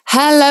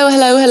Hello,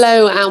 hello,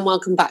 hello, and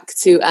welcome back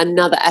to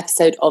another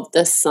episode of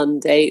the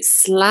Sunday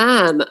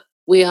Slam.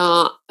 We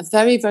are a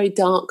very, very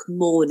dark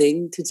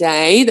morning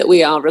today that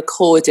we are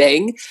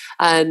recording,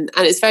 and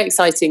it's very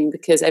exciting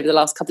because over the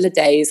last couple of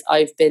days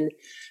I've been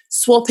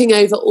swapping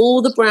over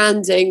all the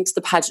branding to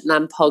the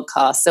Pageantland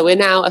podcast. So we're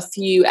now a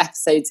few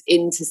episodes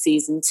into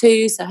season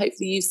 2. So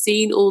hopefully you've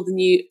seen all the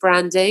new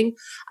branding.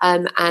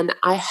 And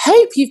I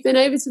hope you've been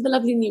over to the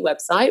lovely new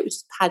website, which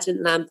is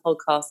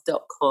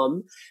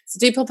pageantlandpodcast.com. So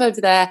do pop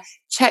over there,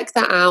 check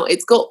that out.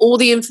 It's got all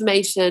the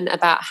information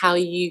about how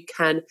you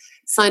can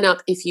sign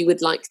up if you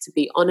would like to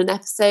be on an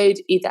episode,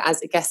 either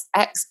as a guest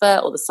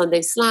expert or the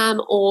Sunday Slam,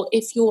 or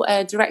if you're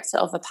a director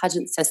of a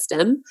pageant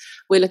system.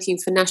 We're looking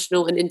for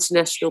national and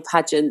international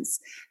pageants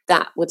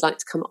that would like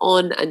to come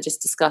on and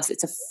just discuss.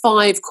 It's a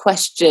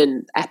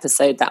 5-question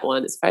episode, that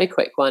one. It's a very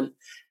quick one.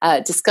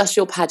 Discuss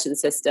your pageant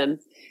system.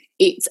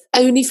 It's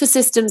only for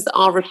systems that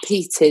are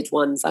repeated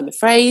ones, I'm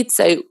afraid,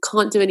 so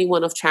can't do any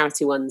one-off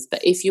charity ones.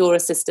 But if you're a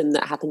system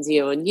that happens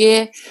year on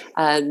year,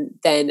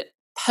 then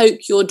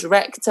poke your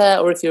director,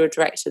 or if you're a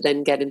director,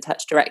 then get in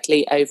touch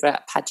directly over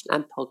at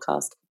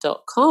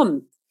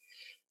pageantlandpodcast.com.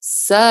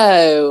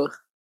 So,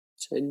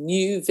 a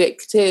new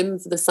victim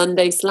for the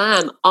Sunday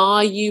Slam.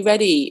 Are you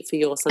ready for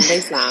your Sunday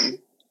Slam?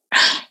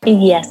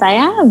 Yes, I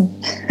am.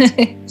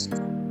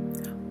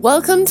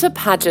 Welcome to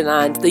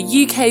Pageantland, the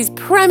UK's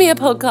premier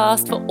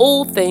podcast for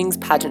all things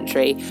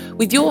pageantry,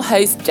 with your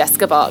host,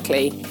 Jessica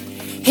Barkley.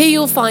 Here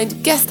you'll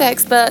find guest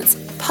experts,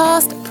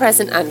 past,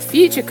 present and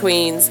future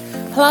queens,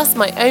 plus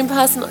my own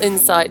personal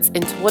insights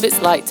into what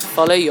it's like to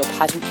follow your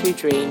pageantry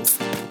dreams.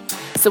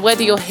 So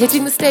whether you're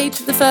hitting the stage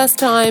for the first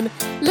time,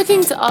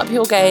 looking to up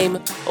your game,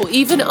 or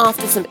even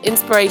after some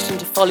inspiration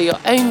to follow your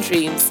own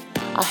dreams,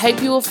 I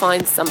hope you will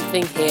find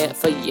something here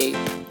for you.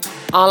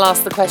 I'll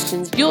ask the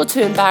questions you're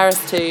too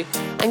embarrassed to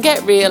and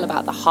get real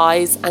about the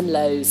highs and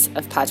lows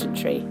of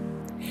pageantry.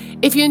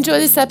 If you enjoy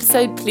this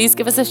episode, please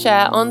give us a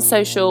share on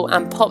social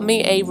and pop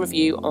me a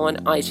review on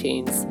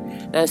iTunes.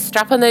 Now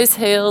strap on those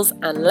heels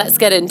and let's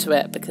get into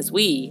it because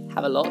we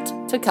have a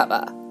lot to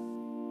cover.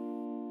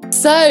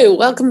 So,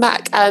 welcome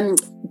back.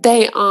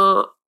 They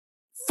are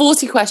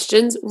 40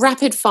 questions,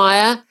 rapid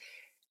fire.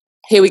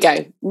 Here we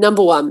go.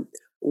 Number 1,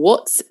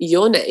 what's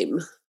your name?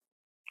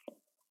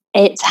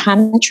 It's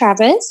Hannah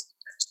Travers.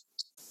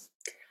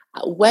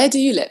 Where do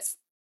you live?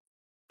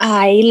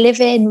 I live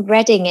in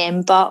Reading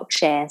in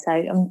Berkshire, so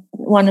I'm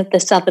one of the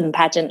southern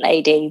pageant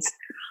ladies.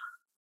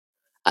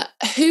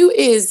 Who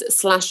is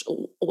 /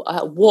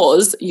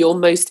 was your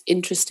most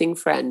interesting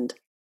friend?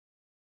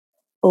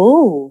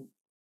 Oh,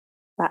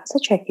 that's a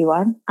tricky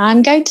one.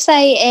 I'm going to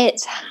say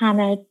it's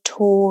Hannah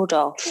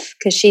Tordoff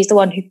because she's the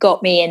one who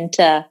got me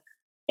into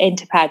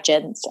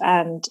pageants,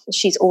 and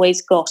she's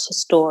always got a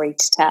story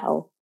to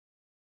tell.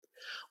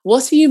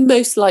 What are you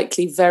most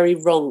likely very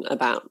wrong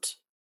about?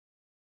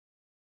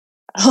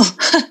 Oh,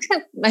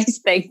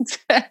 most things.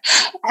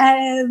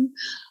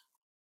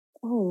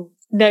 No,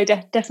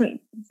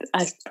 definitely.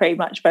 Pretty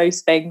much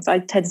most things. I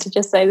tend to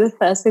just say the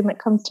first thing that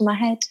comes to my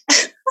head.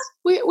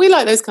 We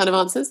like those kind of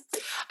answers.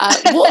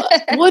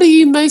 What are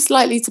you most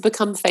likely to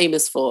become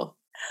famous for?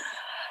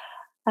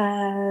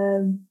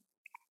 My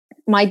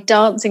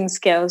dancing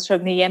skills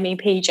from the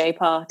Yemi PJ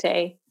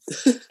party.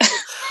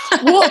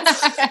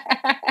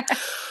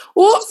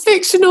 What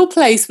fictional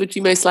place would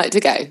you most like to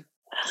go?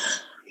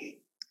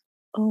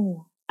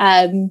 Oh,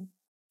 I don't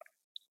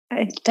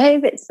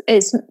know if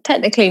it's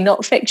technically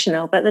not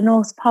fictional, but the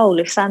North Pole,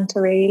 if Santa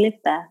really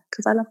lived there,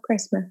 because I love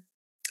Christmas.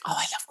 Oh,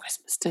 I love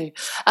Christmas too.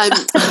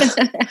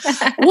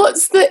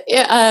 What's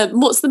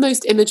the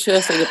most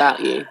immature thing about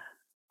you?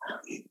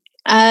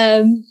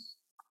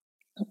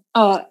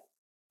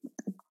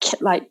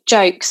 Like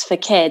jokes for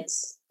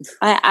kids.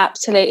 I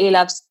absolutely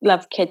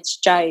love kids'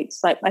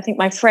 jokes. Like I think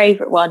my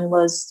favourite one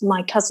was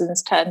my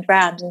cousins turned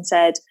around and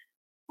said,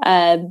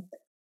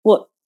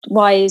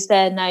 why is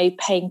there no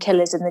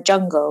painkillers in the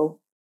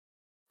jungle?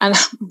 And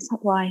I was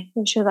like, why?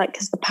 And she was like,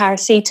 because the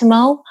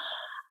paracetamol.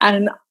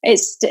 And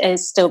it's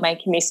still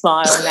making me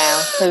smile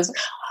now because,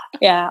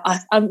 yeah,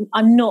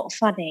 I'm not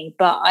funny,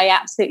 but I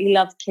absolutely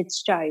love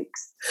kids'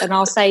 jokes. And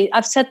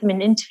I've said them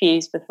in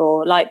interviews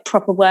before, like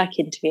proper work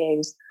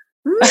interviews.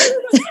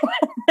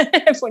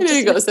 Everyone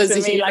just looks at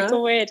me like a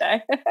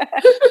weirdo.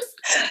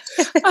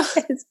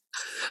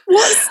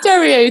 What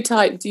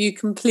stereotype do you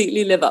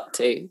completely live up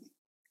to?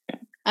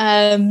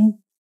 I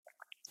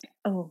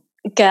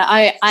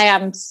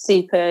am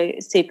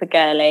super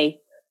girly.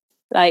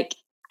 Like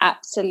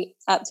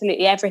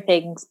absolutely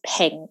everything's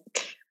pink.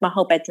 My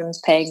whole bedroom's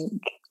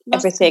pink.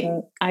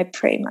 Everything I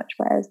pretty much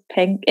wear is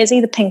pink. It's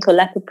either pink or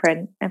leopard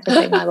print.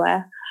 Everything I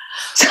wear.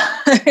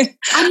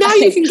 And now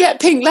you can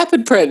get pink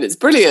leopard print. It's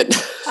brilliant.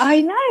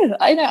 I know.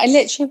 I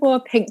literally wore a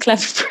pink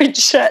leopard print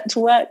shirt to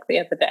work the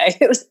other day.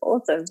 It was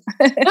awesome.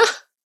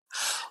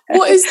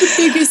 What is the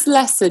biggest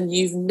lesson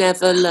you've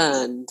never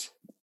learned?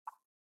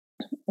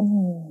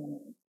 Oh,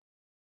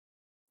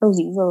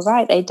 you were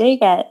right. They do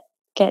get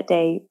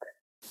deep.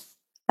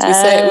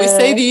 We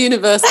say the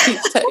universe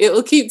it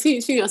will keep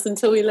teaching us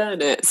until we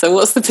learn it. So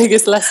what's the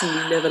biggest lesson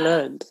you never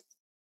learned?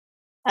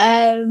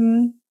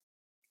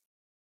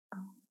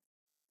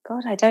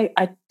 God, I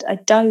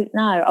don't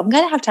know. I'm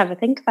going to have a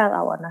think about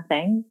that one, I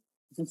think.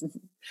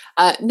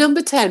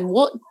 Number 10,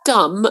 what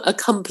dumb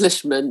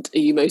accomplishment are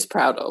you most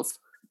proud of?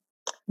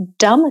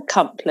 Dumb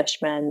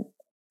accomplishment?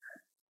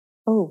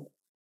 Oh,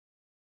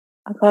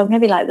 I'm going to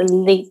be like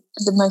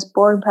the most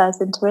boring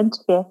person to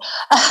interview.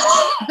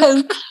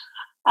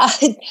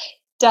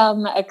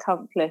 Dumb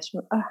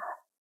accomplishment. I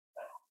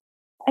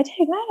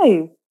don't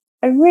know.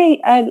 I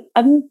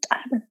haven't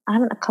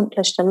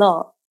accomplished a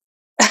lot.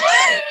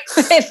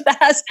 if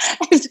that's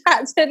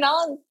an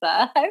answer,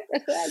 I've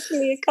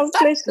actually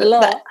accomplished a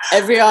lot.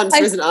 Every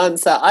answer is an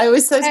answer. I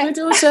always say to my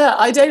daughter,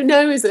 I don't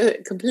know is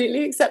a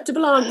completely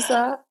acceptable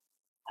answer.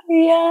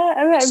 Yeah,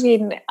 I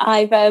mean,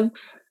 I've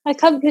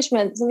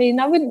accomplishments. I mean,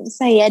 I wouldn't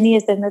say any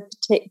of them are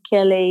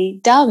particularly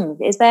dumb.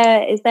 Is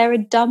there a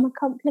dumb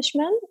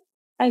accomplishment?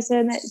 As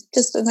in, it's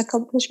just an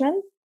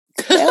accomplishment.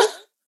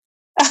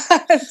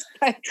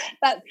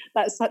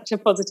 That's such a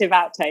positive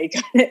outtake.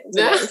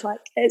 It's like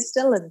it's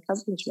still an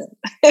accomplishment.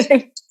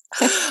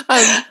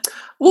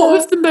 What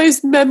was the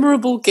most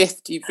memorable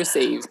gift you've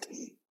received?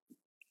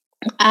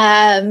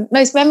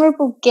 Most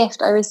memorable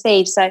gift I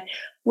received. So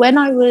when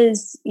I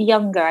was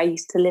younger, I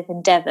used to live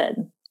in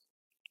Devon,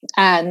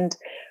 and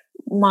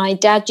my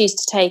dad used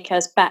to take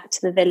us back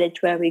to the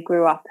village where we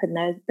grew up,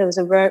 and there was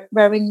a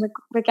rowing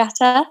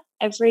regatta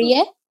every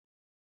year.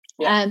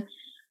 Yeah.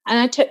 And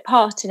I took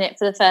part in it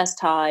for the first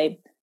time,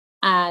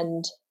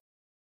 and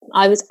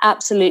I was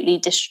absolutely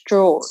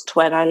distraught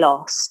when I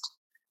lost.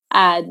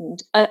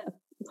 And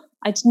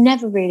I'd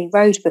never really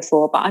rowed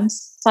before, but I'm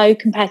so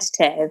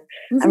competitive.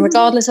 Mm-hmm. And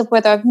regardless of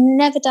whether I've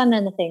never done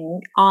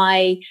anything,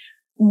 I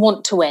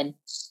want to win.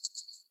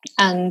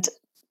 And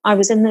I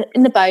was in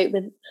the boat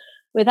with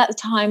at the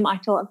time I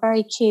thought a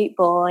very cute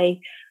boy,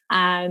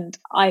 and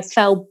I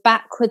fell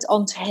backwards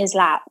onto his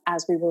lap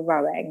as we were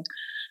rowing.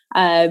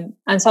 And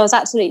so I was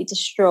absolutely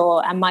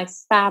distraught, and my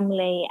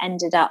family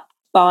ended up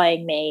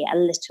buying me a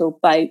little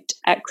boat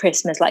at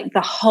Christmas. Like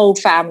the whole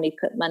family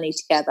put money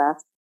together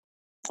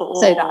so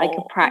that I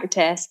could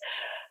practice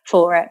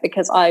for it,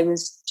 because I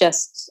was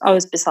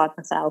beside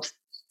myself.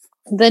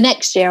 The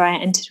next year I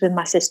entered with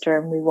my sister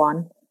and we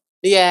won.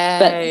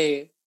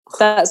 Yay. But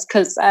that's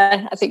because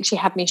I think she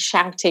had me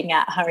shouting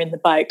at her in the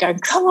boat going,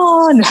 "Come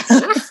on,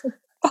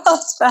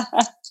 faster."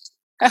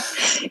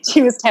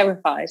 She was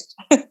terrified.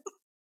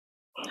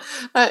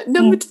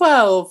 Number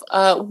 12,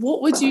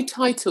 what would you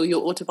title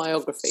your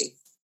autobiography?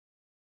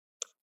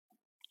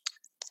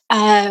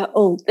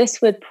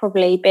 This would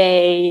probably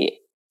be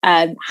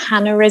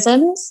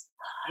Hannah-isms.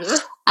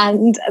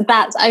 And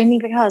that's only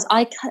because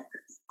I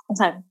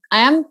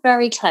am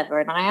very clever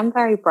and I am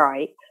very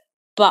bright,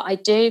 but I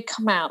do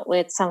come out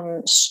with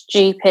some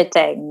stupid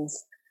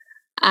things.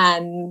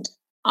 And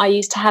I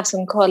used to have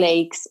some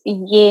colleagues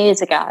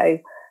years ago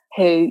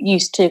who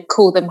used to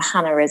call them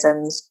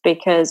Hannah-isms,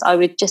 because I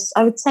would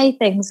say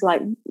things like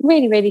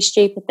really, really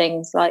stupid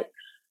things, like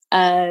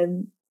I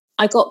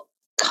got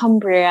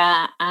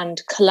Cumbria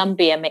and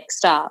Columbia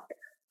mixed up.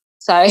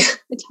 So I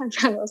turned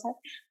around and I was like,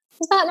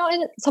 is that not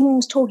in? Someone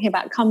was talking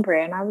about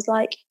Cumbria, and I was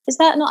like, is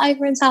that not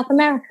over in South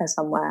America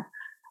somewhere?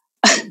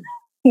 And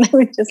they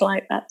were just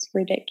like, that's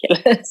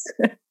ridiculous.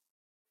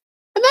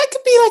 And that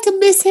could be like a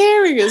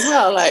mishearing as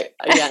well. Like,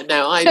 yeah,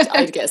 no,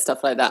 I'd get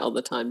stuff like that all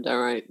the time. Don't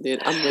worry,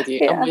 I'm with you.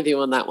 Yeah. I'm with you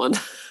on that one.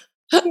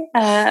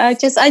 I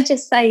just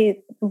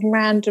say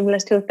random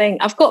little thing.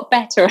 I've got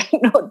better at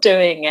not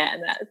doing it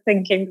and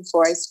thinking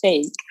before I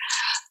speak.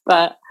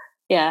 But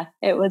yeah,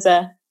 it was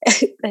I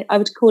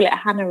would call it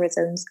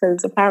Hannah-isms,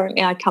 because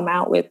apparently I come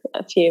out with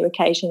a few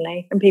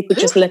occasionally, and people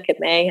just look at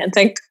me and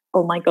think,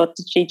 "Oh my God,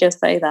 did she just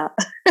say that?"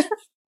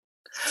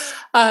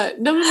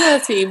 Number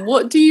 13,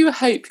 what do you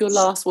hope your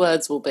last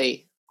words will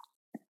be?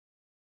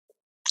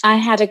 I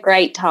had a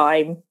great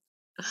time.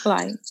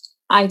 Like,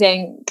 I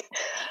think,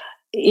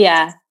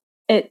 yeah,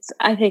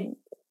 I think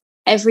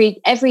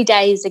every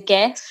day is a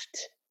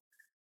gift.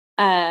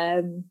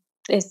 I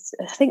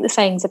think the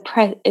saying's the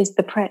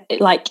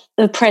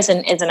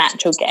present is an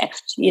actual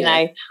gift, you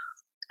know,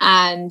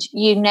 and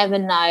you never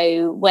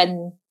know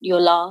when your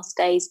last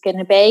day is going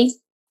to be.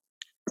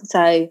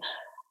 So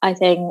I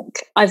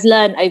think I've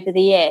learned over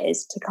the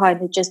years to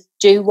kind of just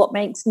do what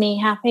makes me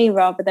happy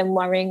rather than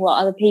worrying what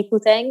other people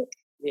think.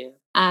 Yeah.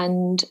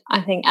 And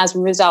I think as a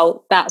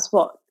result, that's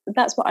what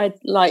I'd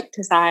like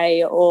to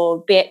say,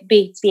 or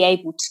be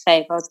able to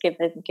say if I was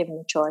given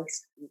a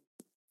choice.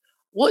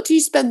 What do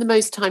you spend the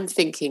most time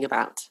thinking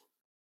about?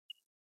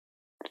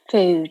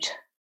 Food.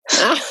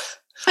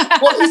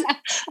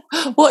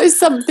 What is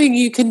something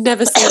you can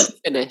never seem to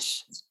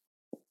finish?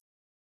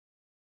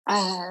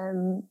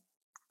 That's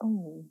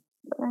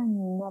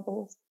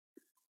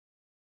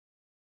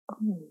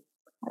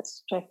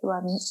a tricky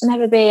one.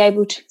 Never be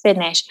able to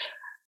finish.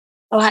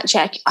 Oh,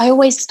 actually, I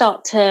always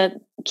start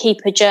to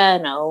keep a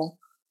journal,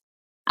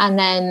 and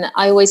then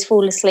I always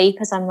fall asleep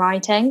as I'm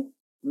writing.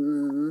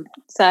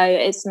 So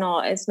it's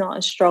not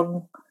a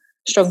strong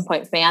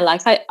point for me.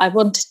 I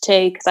wanted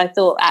to, because I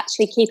thought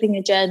actually keeping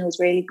a journal is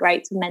really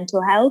great for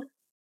mental health.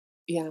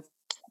 Yeah.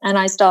 And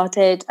I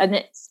started,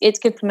 and it's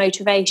good for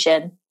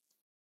motivation.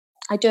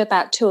 I do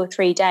about 2 or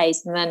 3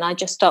 days, and then I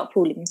just start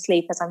falling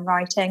asleep as I'm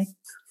writing.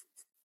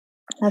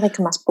 I think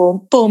I must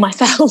bore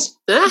myself.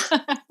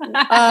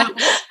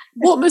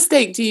 What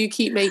mistake do you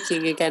keep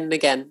making again and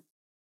again?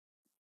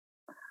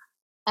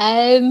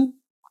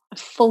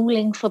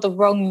 Falling for the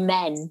wrong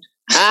men.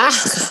 Yeah,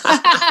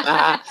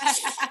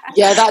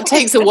 that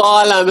takes a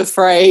while, I'm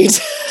afraid.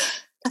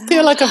 I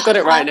feel like I've got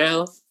it right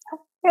now.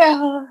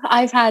 Yeah,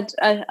 I've had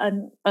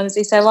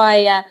honestly. So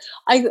I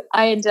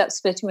ended up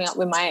splitting up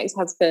with my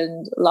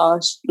ex-husband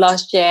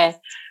last year,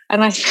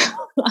 and I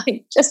feel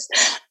like just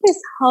this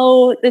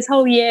whole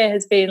year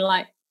has been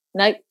like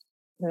nope,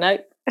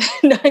 nope,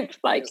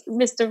 like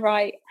Mr.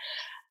 Right.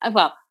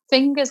 Well,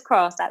 fingers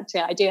crossed.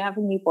 Actually, I do have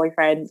a new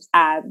boyfriend,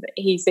 and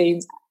he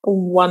seems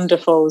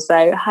wonderful.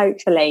 So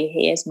hopefully,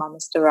 he is my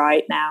Mr.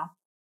 Right now.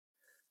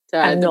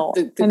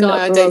 The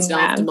guy I dated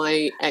after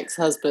my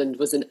ex-husband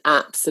was an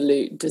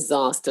absolute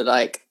disaster.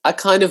 Like, I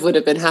kind of would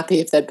have been happy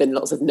if there'd been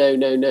lots of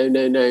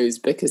no's,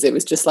 because it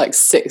was just like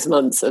 6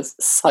 months of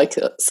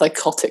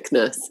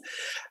psychoticness.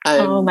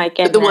 Oh my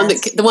goodness! But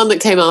the one that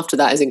came after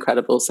that is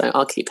incredible. So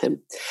I'll keep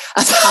him.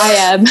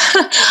 I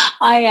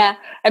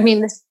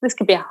mean, this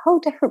could be a whole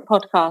different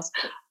podcast.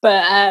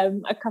 But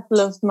a couple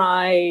of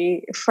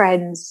my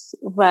friends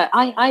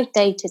I've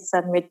dated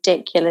some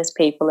ridiculous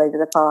people over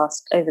the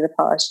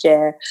past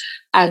year,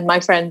 and my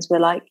friends were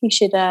like, you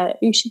should do a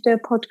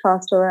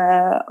podcast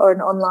or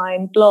an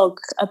online blog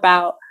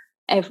about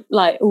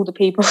like all the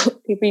people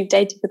you've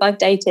dated. Because I've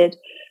dated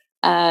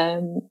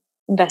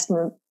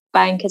investment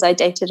bankers. I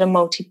dated a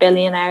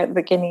multi-billionaire at the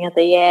beginning of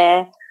the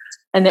year,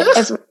 and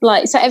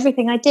so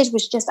everything I did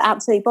was just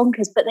absolutely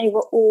bonkers. But they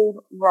were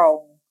all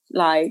wrong.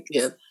 Like,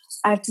 yeah.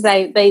 I have to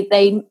say,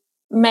 they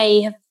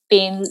may have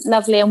been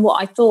lovely, and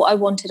what I thought I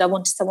wanted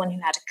someone who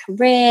had a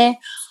career,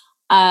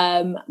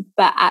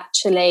 but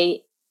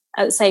actually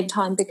at the same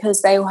time,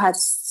 because they all had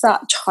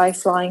such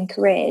high-flying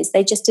careers,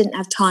 they just didn't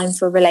have time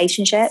for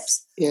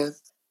relationships. Yeah.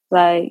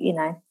 So,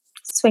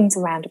 swings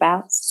and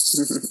roundabouts.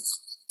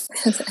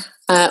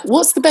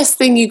 What's the best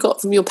thing you got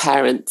from your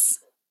parents?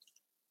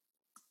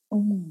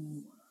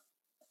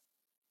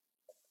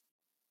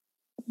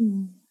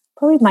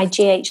 Probably my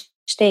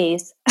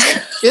GHDs.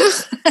 Yeah.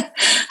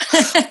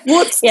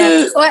 Well,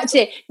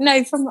 actually,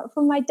 no.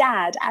 From my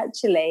dad,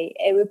 actually,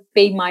 it would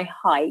be my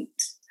height,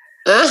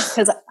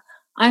 because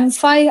I'm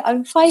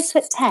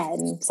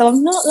 5'10", so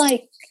I'm not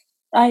like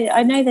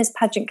I know there's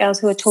pageant girls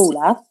who are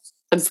taller.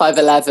 I'm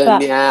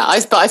 5'11", yeah.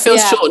 But I feel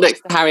short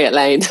next to Harriet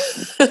Lane.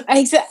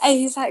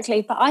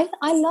 Exactly, but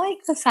I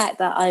like the fact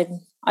that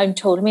I'm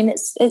tall. I mean,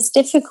 it's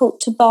difficult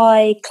to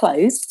buy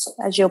clothes,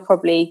 as you'll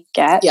probably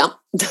get. Yeah.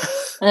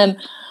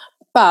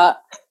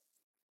 But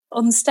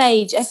on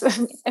stage,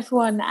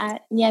 everyone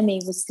at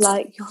Yemi was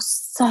like, "You're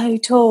so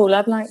tall."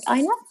 I'm like,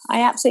 I know,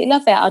 I absolutely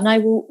love it, and I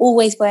will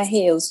always wear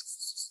heels.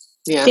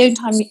 Yeah. The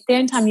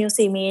only time you'll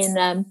see me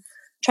in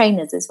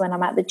trainers is when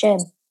I'm at the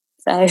gym.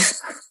 So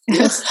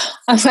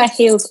I wear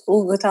heels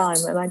all the time,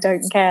 and I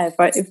don't care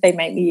if they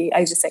make me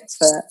over 6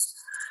 foot.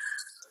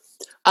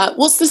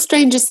 What's the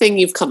strangest thing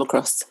you've come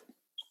across?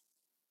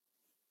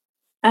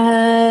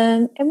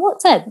 In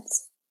what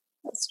sense?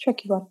 That's a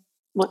tricky one.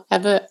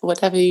 Whatever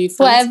you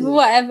fancy.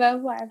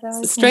 Whatever. It's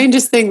the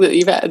strangest thing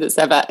that that's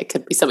ever. It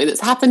could be something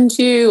that's happened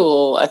to you,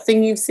 or a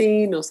thing you've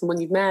seen, or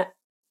someone you've met.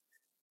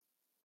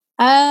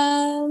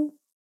 I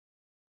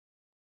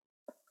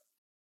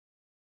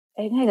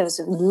know there was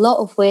a lot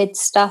of weird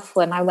stuff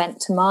when I went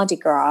to Mardi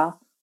Gras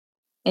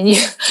in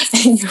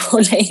New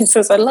Orleans.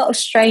 There's a lot of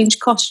strange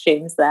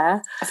costumes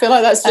there. I feel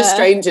like that's just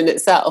strange in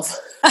itself.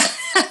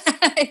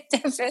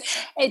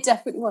 It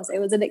definitely was. It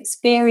was an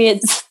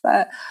experience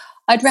that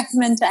I'd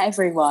recommend to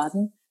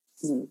everyone,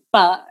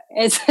 but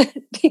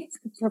be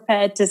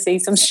prepared to see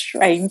some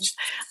strange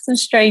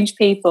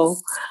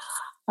people.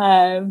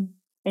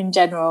 In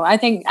general, I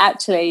think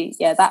actually,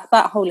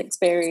 that whole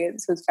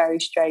experience was very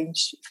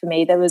strange for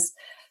me. There was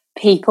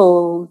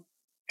people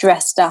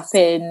dressed up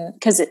in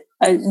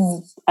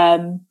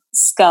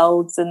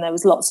skulls, and there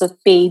was lots of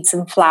beads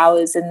and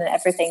flowers and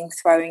everything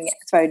thrown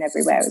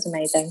everywhere. It was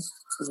amazing,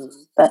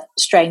 but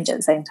strange at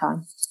the same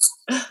time.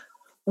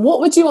 What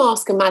would you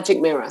ask a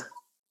magic mirror?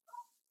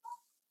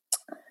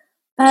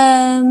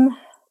 I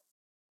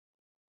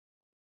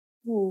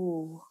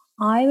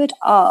would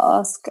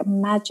ask a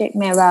magic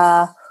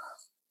mirror.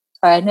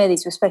 Sorry, I know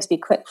these were supposed to be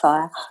quick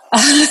fire.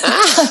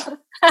 I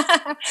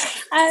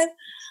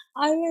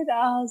would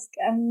ask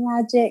a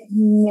magic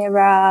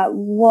mirror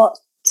what.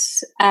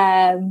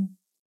 In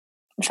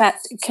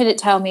fact, could it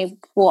tell me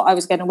what I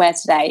was going to wear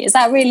today? Is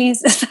that really?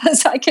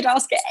 So I could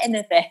ask it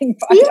anything,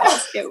 but I'd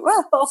ask it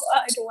what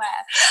I'd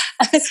wear.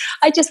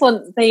 I just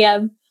want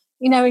the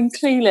in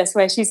Clueless,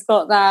 where she's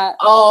got that.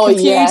 Oh,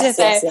 yes.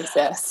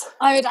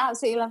 I would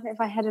absolutely love it if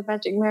I had a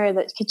magic mirror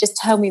that could just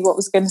tell me what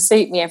was going to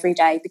suit me every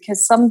day,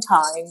 because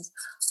sometimes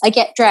I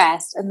get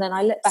dressed and then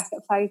I look back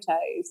at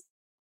photos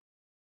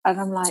and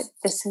I'm like,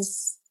 this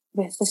is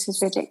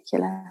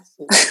ridiculous.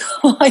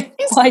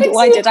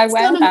 why did I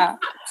wear that?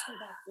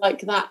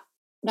 Like that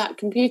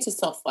computer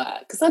software,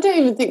 because I don't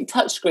even think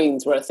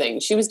touchscreens were a thing.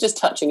 She was just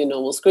touching a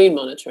normal screen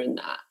monitor in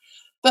that.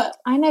 But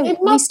I know it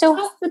must still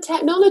have the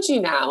technology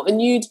now,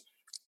 and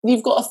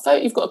you've got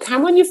a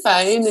camera on your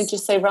phone. They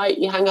just say, right,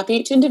 you hang up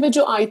each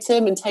individual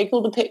item and take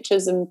all the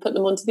pictures and put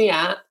them onto the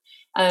app,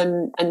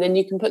 and then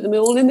you can put them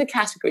all in the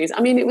categories.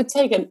 I mean, it would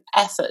take an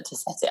effort to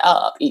set it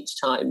up each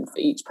time for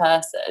each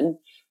person.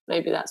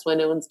 Maybe that's why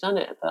no one's done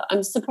it, but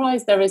I'm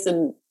surprised there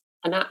isn't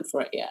an app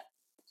for it yet.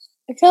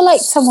 I feel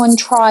like someone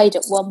tried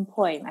at one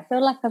point. I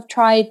feel like I've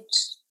tried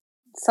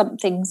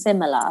something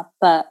similar,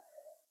 but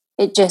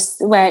it just,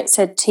 where it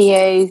said to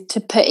you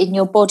to put in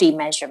your body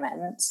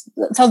measurements.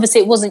 So obviously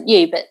it wasn't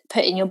you, but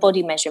put in your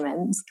body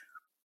measurements.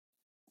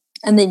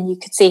 And then you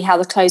could see how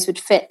the clothes would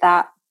fit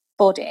that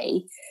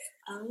body.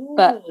 Oh.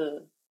 But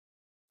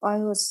I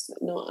was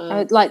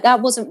not like,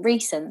 that wasn't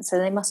recent, so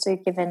they must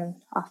have given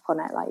up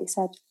on it, like you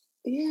said.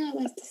 Yeah,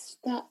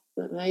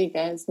 there you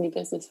go. It's new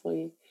business for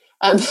you.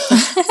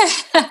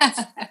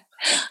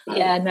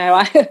 Yeah, no,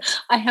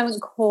 I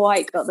haven't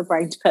quite got the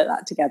brain to put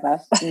that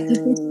together.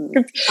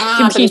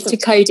 Computer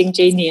coding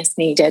genius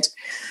needed.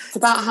 It's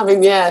about having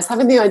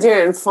the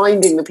idea and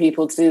finding the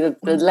people to do the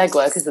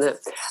legwork, isn't it?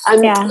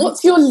 And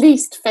what's your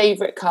least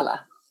favourite colour?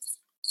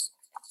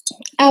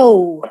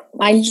 Oh,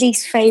 my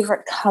least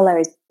favourite colour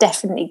is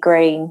definitely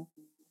green.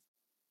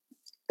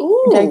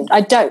 Ooh.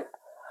 I don't.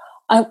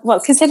 Well,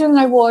 considering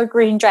I wore a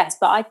green dress,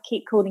 but I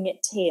keep calling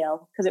it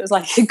teal because it was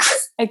like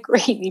a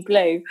greeny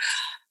blue.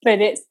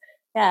 But it's,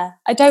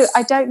 I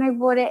don't know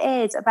what it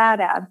is about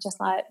it. I'm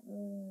just like,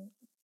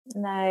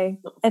 no.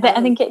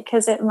 I think it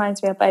because it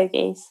reminds me of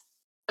bogies.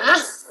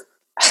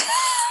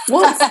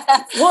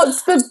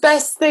 What's the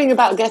best thing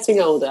about getting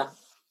older?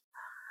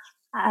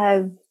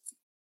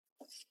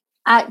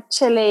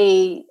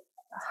 Actually,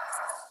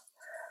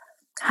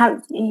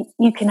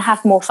 you can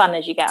have more fun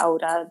as you get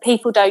older.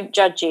 People don't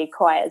judge you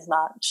quite as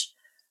much.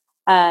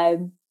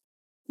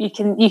 You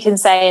can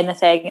say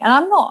anything, and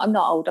I'm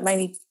not old.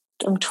 I'm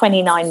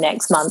 29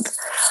 next month.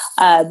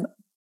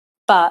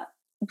 But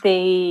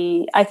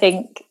I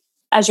think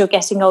as you're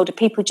getting older,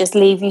 people just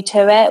leave you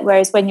to it.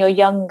 Whereas when you're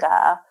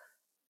younger,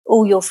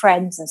 all your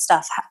friends and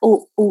stuff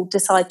all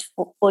decide to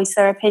voice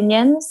their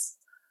opinions.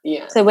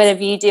 Yeah. So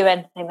whenever you do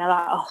anything, they're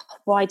like, "Oh,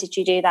 why did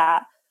you do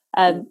that?"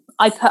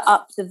 I put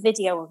up the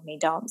video of me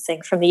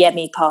dancing from the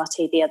Emmy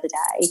party the other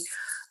day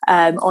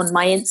on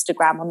my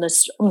Instagram on the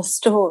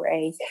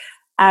story,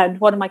 and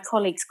one of my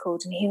colleagues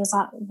called and he was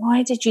like,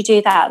 "Why did you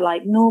do that?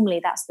 Like normally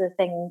that's the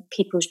thing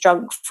people's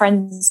drunk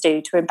friends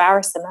do to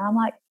embarrass them." And I'm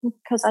like,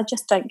 "Because I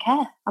just don't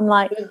care." I'm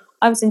like,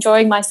 I was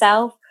enjoying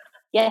myself.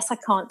 Yes, I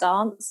can't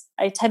dance.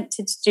 I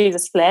attempted to do the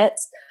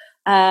splits.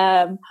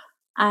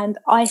 And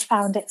I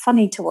found it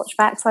funny to watch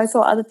back, so I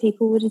thought other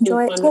people would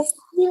enjoy it too.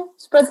 Yeah,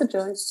 spread the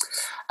joy.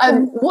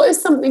 What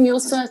is something you're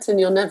certain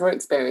you'll never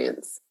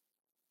experience?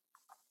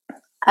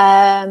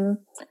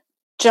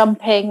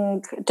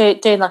 Jumping,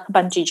 doing like a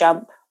bungee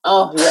jump.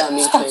 Oh, yeah,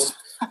 me too.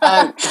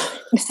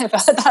 Never.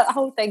 That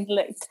whole thing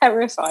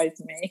terrifies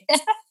me.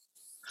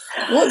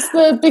 What's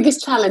the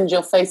biggest challenge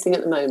you're facing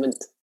at the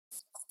moment?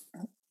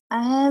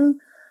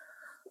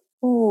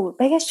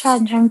 Biggest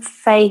challenge I'm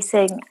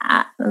facing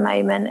at the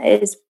moment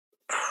is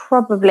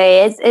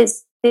probably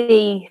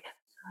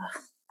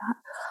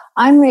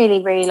I'm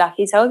really, really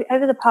lucky. So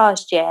over the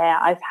past year,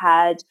 I've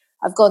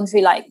gone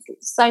through like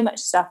so much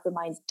stuff with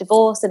my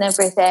divorce and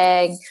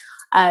everything.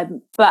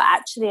 But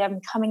actually I've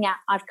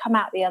come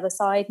out the other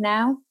side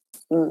now,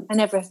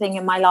 and everything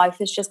in my life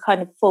has just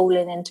kind of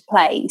fallen into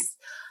place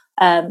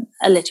a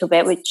little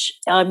bit, which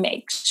I'm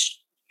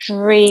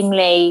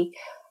extremely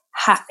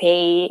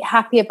happy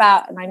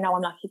about. And I know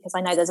I'm lucky because I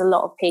know there's a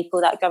lot of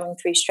people that are going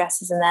through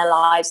stresses in their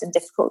lives and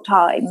difficult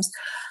times.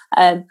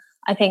 I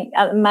think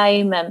at the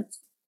moment,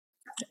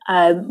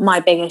 my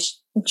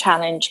biggest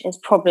challenge is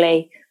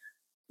probably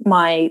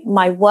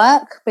my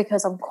work,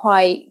 because I'm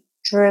quite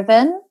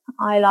driven.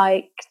 I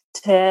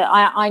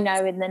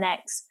know in the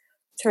next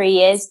 3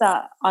 years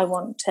that I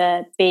want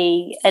to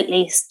be at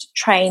least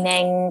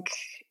training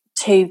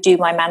to do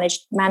my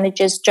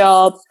manager's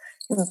job.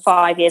 In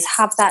 5 years,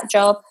 have that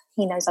job.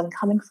 He knows I'm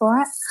coming for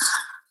it.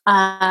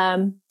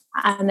 And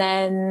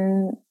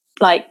then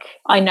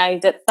I know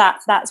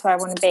that's where I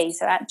want to be.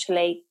 So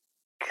actually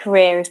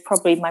career is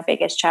probably my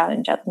biggest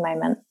challenge at the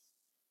moment.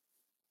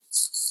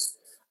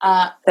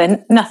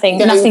 But nothing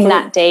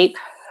that deep.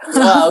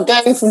 Well,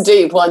 going from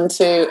deep one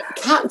to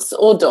cats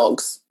or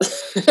dogs.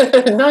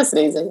 Nice and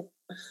easy.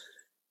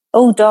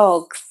 Oh,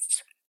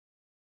 dogs.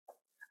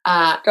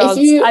 Dogs.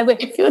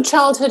 If your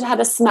childhood had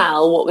a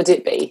smell, what would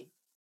it be?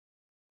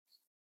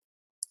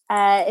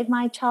 If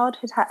my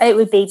childhood it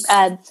would be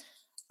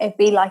it'd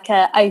be like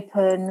an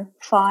open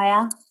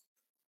fire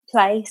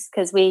place,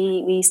 because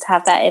we used to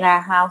have that in our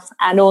house,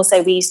 and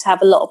also we used to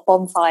have a lot of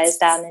bonfires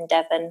down in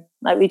Devon.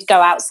 Like we'd go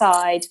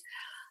outside.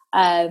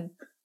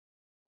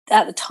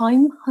 at the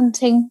time,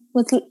 hunting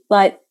was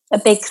like a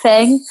big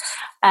thing,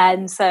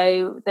 and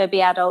so there'd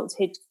be adults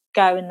who'd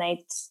go and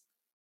they'd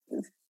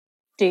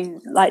do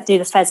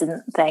the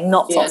pheasant thing,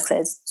 not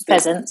foxes,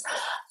 pheasants.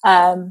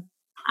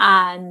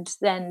 And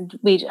then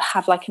we'd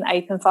have like an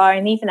open fire,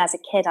 and even as a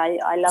kid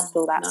I loved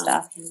all that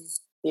stuff.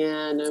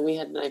 Yeah, no, we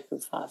had an open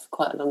fire for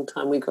quite a long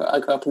time. I grew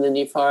up in the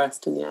New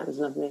Forest, and it was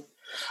lovely.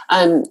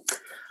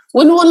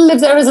 Wouldn't want to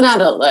live there as an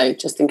adult, though,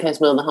 just in case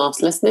my other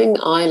half's listening.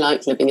 I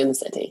like living in the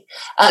city.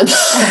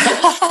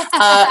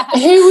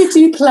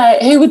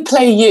 Who would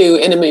play you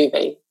in a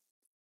movie?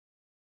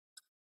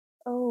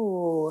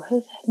 Oh,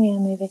 who's me in a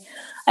movie?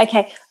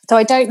 Okay, so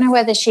I don't know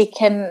whether she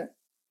can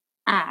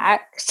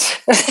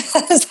act.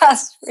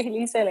 That's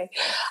really silly.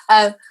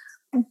 But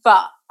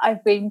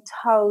I've been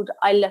told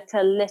I look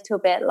a little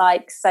bit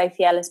like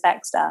Sophie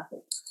Ellis-Bextor.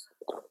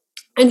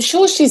 I'm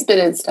sure she's been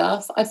in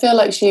stuff. I feel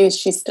like I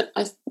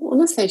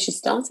want to say she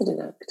started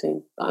in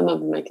acting, but I might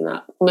be making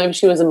that. Maybe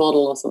she was a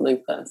model or something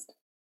first.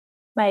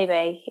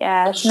 Maybe,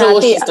 yeah. I'm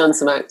sure she's done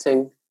some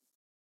acting.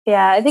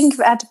 Yeah, I think if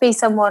it had to be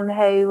someone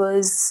who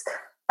was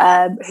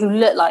who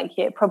looked like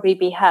you, it'd probably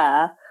be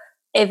her.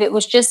 If it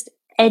was just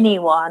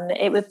anyone,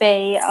 it would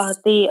be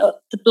the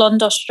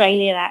blonde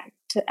Australian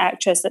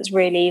actress that's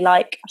really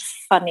like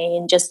funny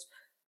and just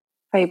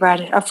very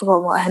Brad. I've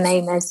forgotten what her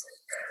name is.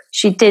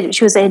 She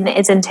was in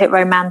Isn't It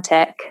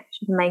Romantic?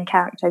 She's the main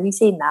character. Have you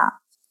seen that?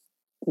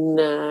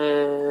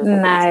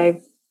 No,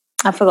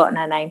 I've forgotten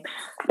her name.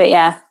 But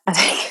yeah, I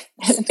think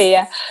it'd be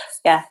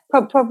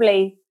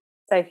probably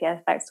Sophie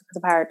Ellis-Bextor, because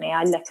apparently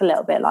I look a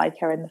little bit like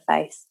her in the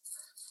face.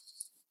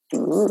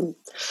 Do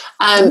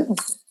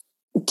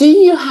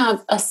you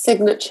have a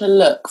signature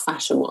look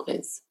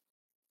fashion-wise?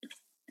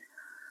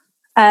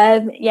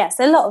 Yes,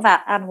 a lot of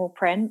that animal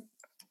print,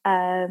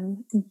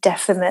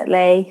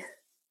 definitely,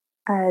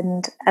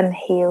 and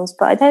heels.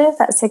 But I don't know if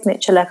that's a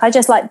signature look. I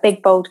just like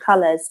big, bold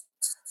colours.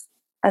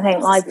 I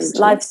think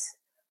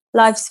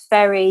life's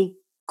very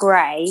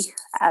grey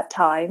at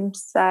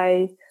times,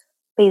 so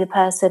be the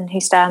person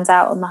who stands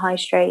out on the high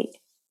street.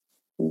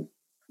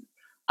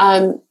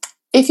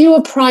 If you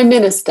were Prime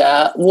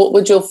Minister, what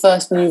would your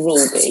first new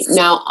rule be?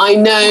 Now, I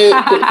know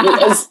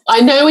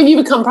when you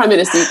become Prime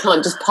Minister, you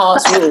can't just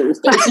pass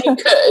rules, but if you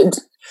could,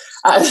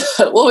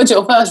 what would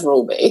your first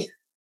rule be?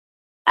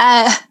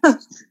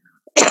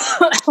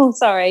 Oh,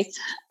 sorry.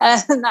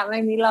 That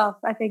made me laugh.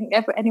 I think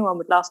anyone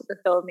would laugh at the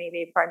thought of me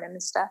being Prime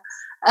Minister.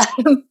 I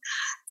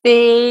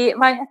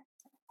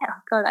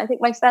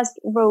think my first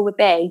rule would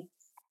be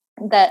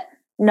that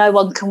no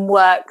one can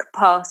work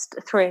past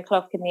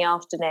 3:00 in the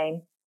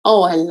afternoon.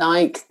 Oh, I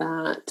like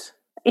that.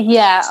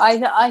 Yeah,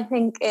 I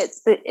think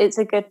it's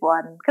a good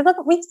one, because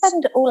we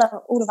spend all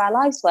of our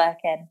lives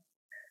working.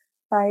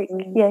 Like,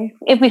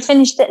 if we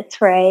finished at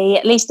 3,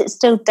 at least it's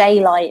still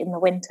daylight in the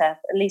winter,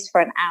 at least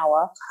for an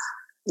hour.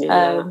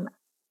 Yeah.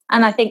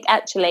 And I think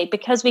actually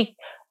because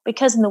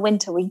in the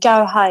winter we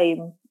go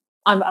home.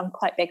 I'm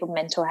quite big on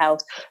mental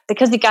health,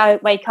 because we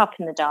wake up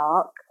in the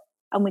dark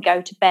and we go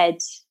to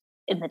bed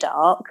in the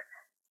dark.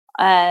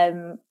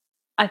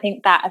 I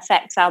think that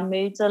affects our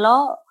moods a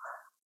lot.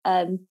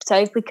 So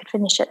if we could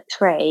finish at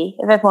 3,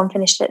 if everyone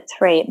finished at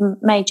 3, it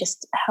may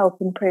just help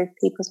improve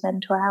people's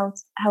mental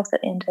health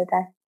at the end of the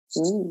day.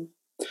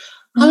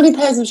 How many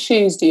pairs of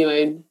shoes do you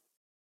own?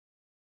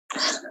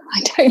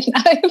 I don't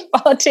know,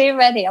 far too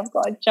many. I've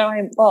got a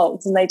giant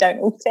box and they don't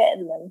all fit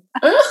in them.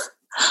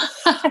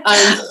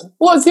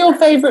 What's your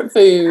favourite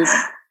food?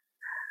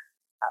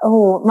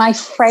 Oh, my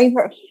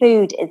favourite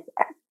food is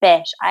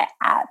fish. I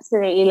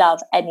absolutely love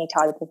any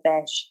type of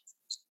fish.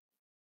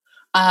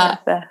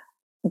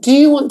 Do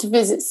you want to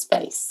visit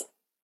space?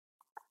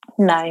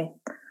 No.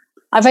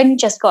 I've only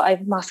just got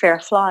over my fear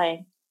of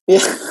flying. Yeah.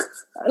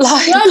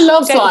 I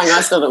love flying. I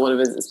still don't want to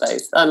visit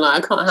space.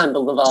 I can't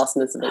handle the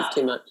vastness of it. It's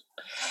too much.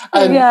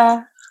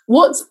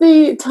 What's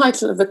the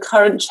title of the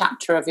current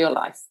chapter of your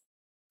life?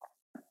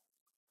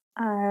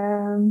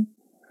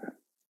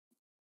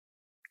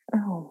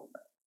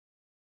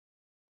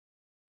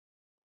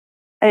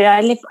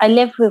 I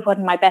live with one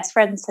of my best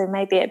friends, so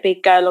maybe it'd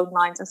be go along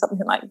lines of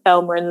something like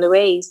Velma and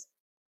Louise.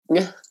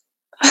 Yeah.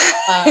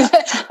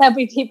 There'll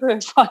be people who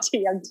are far too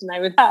young to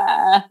know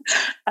that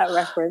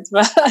reference.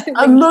 But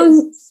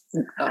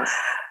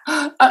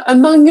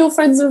among your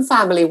friends and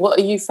family, what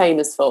are you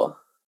famous for?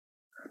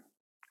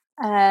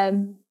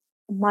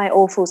 My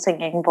awful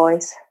singing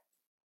voice.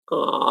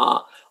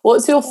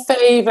 What's your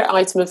favourite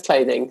item of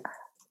clothing?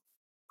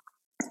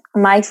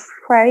 My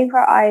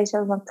favourite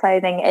item of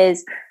clothing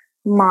is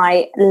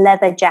my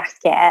leather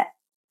jacket.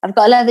 I've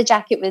got a leather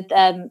jacket with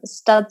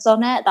studs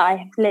on it that I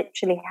have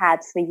literally had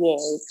for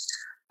years,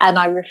 and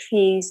I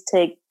refuse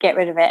to get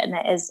rid of it, and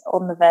it is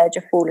on the verge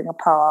of falling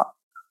apart.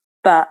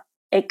 But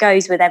it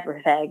goes with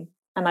everything,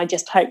 and I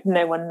just hope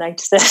no one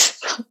notices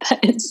that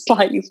it's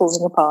slightly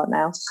falling apart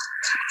now.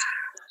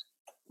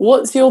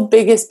 What's your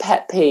biggest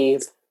pet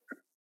peeve?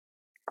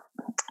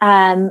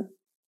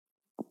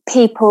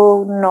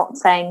 People not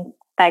saying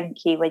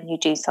thank you when you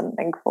do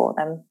something for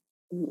them.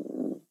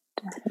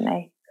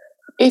 Definitely.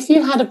 If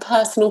you had a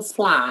personal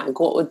flag,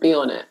 what would be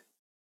on it?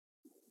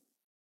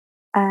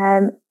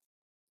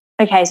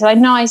 Okay, so I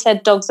know I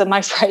said dogs are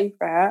my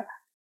favourite,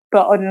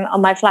 but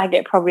on my flag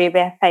it'd probably be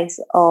a face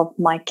of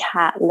my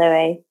cat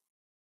Louis,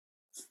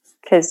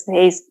 because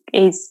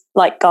he's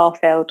like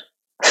Garfield.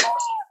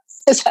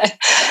 So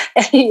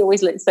he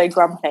always looks so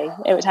grumpy.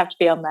 It would have to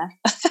be on there.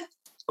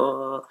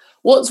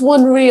 What's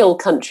one real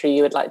country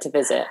you would like to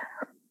visit?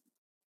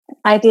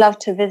 I'd love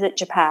to visit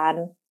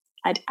Japan.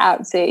 I'd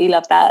absolutely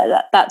love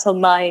that. That's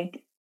on my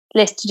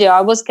list to do.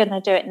 I was going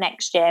to do it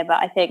next year, but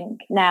I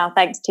think now,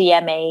 thanks to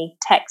Yemi,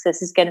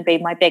 Texas is going to be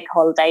my big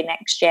holiday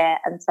next year,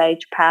 and so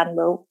Japan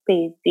will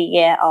be the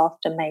year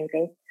after,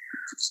 maybe.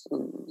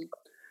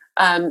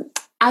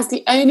 As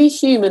the only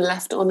human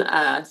left on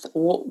Earth,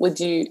 what would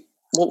you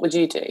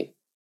do?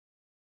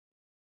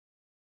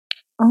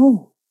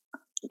 Oh,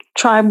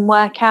 try and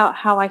work out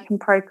how I can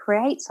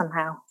procreate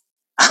somehow.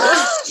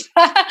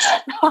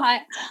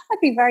 I'd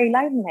be very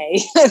lonely.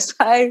 So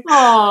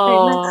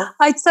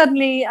I'd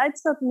suddenly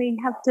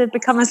have to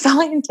become a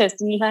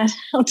scientist and learn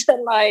how to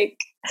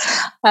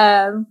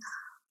I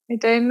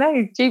don't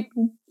know,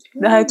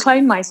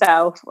 clone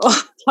myself, or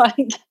so I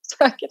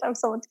could have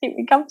someone to keep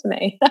me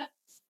company.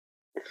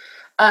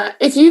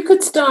 If you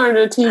could star in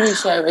a TV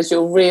show as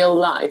your real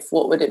life,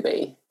 what would it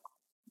be?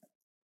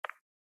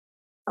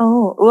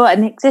 Oh, well,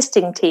 an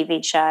existing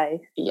TV show.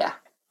 Yeah.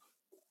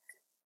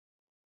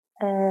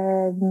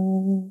 I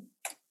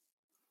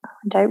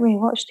don't really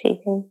watch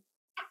TV.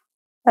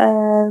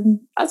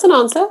 That's an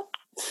answer.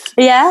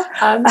 Yeah.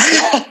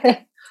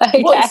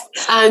 Okay.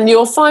 And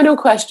your final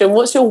question,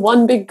 what's your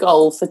one big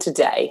goal for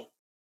today?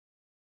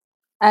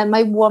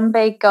 My one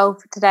big goal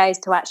for today is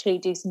to actually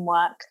do some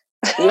work.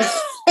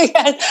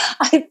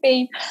 I've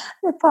been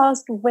the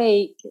past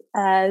week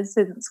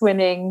since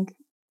winning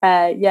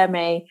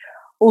Yemi,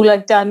 all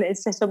I've done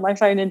is sit on my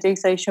phone and do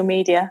social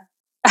media.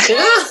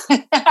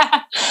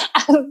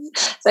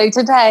 So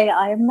today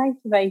I am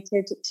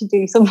motivated to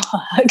do some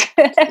work.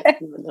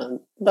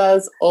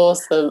 That's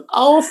awesome.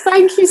 Oh,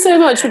 thank you so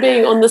much for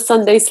being on the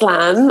Sunday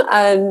Slam.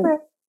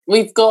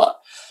 We've got,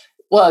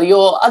 well,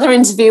 your other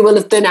interview will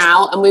have been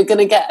out, and we're going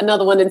to get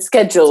another one in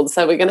scheduled.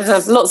 So we're going to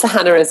have lots of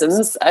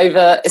Hannah-isms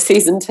over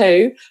season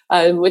 2,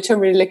 which I'm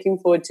really looking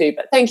forward to.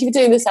 But thank you for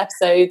doing this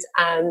episode,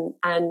 and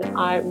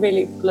I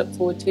really look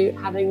forward to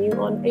having you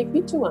on a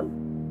future one.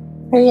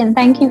 Brilliant.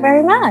 Thank you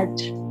very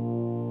much.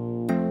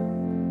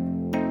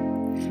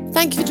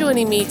 Thank you for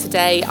joining me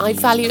today. I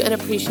value and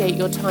appreciate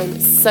your time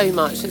so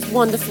much. It's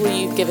wonderful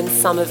you've given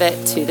some of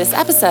it to this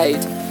episode.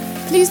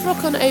 Please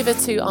rock on over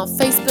to our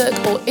Facebook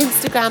or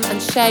Instagram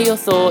and share your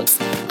thoughts.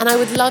 And I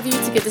would love you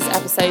to give this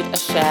episode a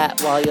share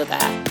while you're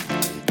there.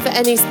 For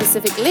any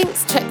specific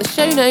links, check the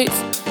show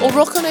notes or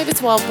rock on over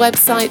to our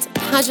website,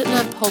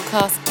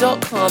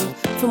 pageantlandpodcast.com,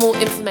 for more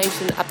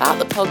information about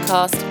the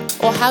podcast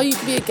or how you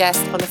can be a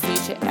guest on a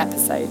future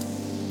episode.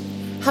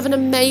 Have an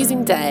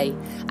amazing day,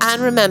 and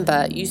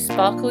remember, you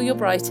sparkle your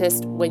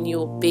brightest when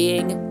you're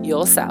being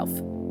yourself.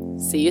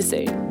 See you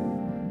soon.